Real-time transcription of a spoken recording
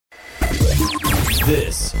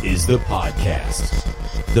This is the podcast.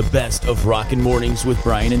 The best of Rockin' Mornings with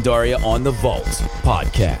Brian and Daria on the Vault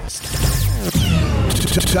podcast.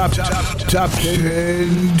 Top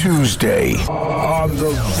 10 Tuesday on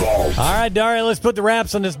the Vault. All right, Daria, let's put the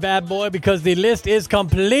wraps on this bad boy because the list is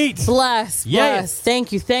complete. Bless.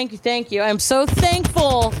 Thank you. I am so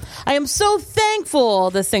thankful.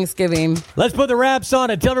 This Thanksgiving. Let's put the wraps on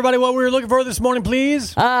it. Tell everybody what we were looking for this morning,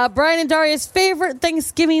 please. Brian and Daria's favorite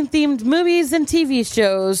Thanksgiving-themed movies and TV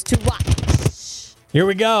shows to watch. Here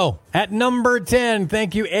we go. At number 10,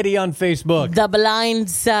 thank you, Eddie, on Facebook. The Blind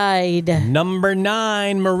Side. Number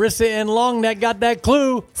 9, Marissa in Longneck got that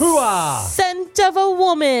clue. Hooah! Scent of a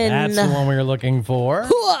Woman. That's the one we were looking for.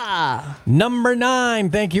 Hooah! Number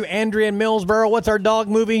 9, thank you, Andrea in Millsboro. What's our dog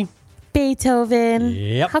movie? Beethoven.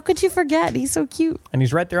 Yep. How could you forget? He's so cute. And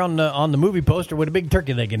he's right there on the movie poster with a big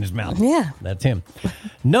turkey leg in his mouth. Yeah. That's him.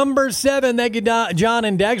 Number 7, thank you, John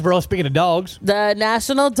in Dagsboro. Speaking of dogs. The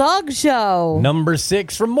National Dog Show. Number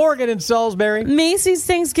 6 from Morgan in Salisbury. Macy's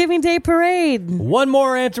Thanksgiving Day Parade. One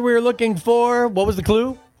more answer we were looking for. What was the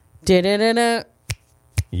clue? Da-da-da-da.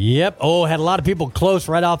 Yep. Oh, had a lot of people close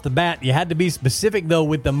right off the bat. You had to be specific, though,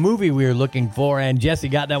 with the movie we were looking for, and Jesse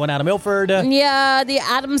got that one out of Milford. Yeah, the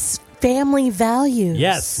Addams Family Values.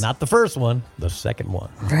 Yes, not the first one, the second one.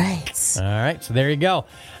 Right. All right, so there you go.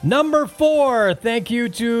 Number 4, thank you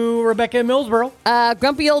to Rebecca in Millsboro.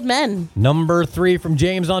 Grumpy Old Men. Number 3 from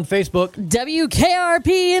James on Facebook. WKRP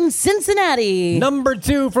in Cincinnati. Number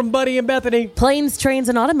 2 from Buddy in Bethany. Planes, Trains,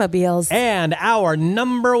 and Automobiles. And our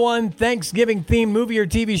number 1 Thanksgiving-themed movie or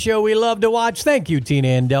TV show we love to watch. Thank you, Tina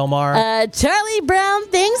and Delmar. Charlie Brown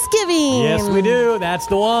Thanksgiving. Yes, we do. That's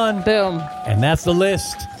the one. Boom. And that's the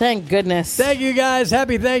list. Thank goodness. Thank you, guys.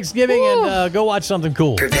 Happy Thanksgiving. Woo. And go watch something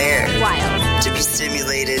cool. Prepare Wild. to be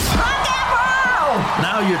stimulated. Rock and roll!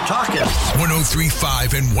 Now you're talking.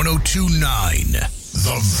 103.5 and 102.9.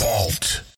 The Vault.